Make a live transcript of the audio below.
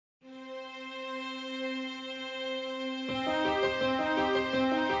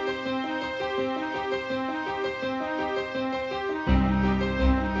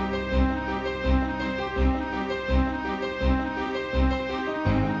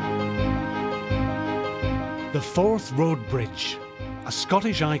The Forth Road Bridge, a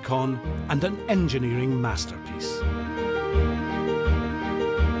Scottish icon and an engineering masterpiece.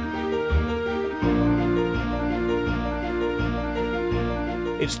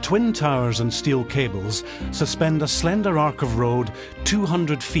 Its twin towers and steel cables suspend a slender arc of road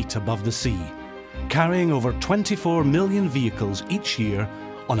 200 feet above the sea, carrying over 24 million vehicles each year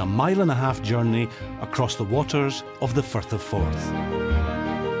on a 1.5-mile journey across the waters of the Firth of Forth.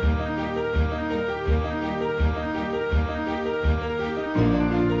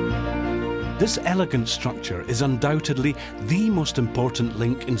 This elegant structure is undoubtedly the most important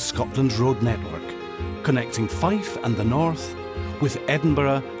link in Scotland's road network, connecting Fife and the north with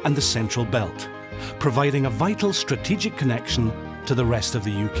Edinburgh and the Central Belt, providing a vital strategic connection to the rest of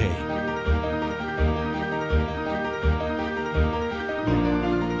the UK.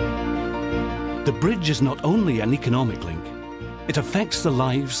 The bridge is not only an economic link, it affects the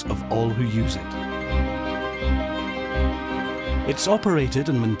lives of all who use it. It's operated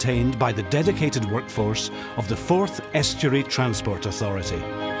and maintained by the dedicated workforce of the Forth Estuary Transport Authority.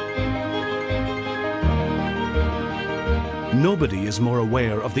 Nobody is more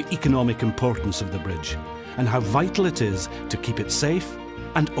aware of the economic importance of the bridge and how vital it is to keep it safe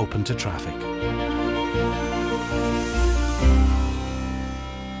and open to traffic.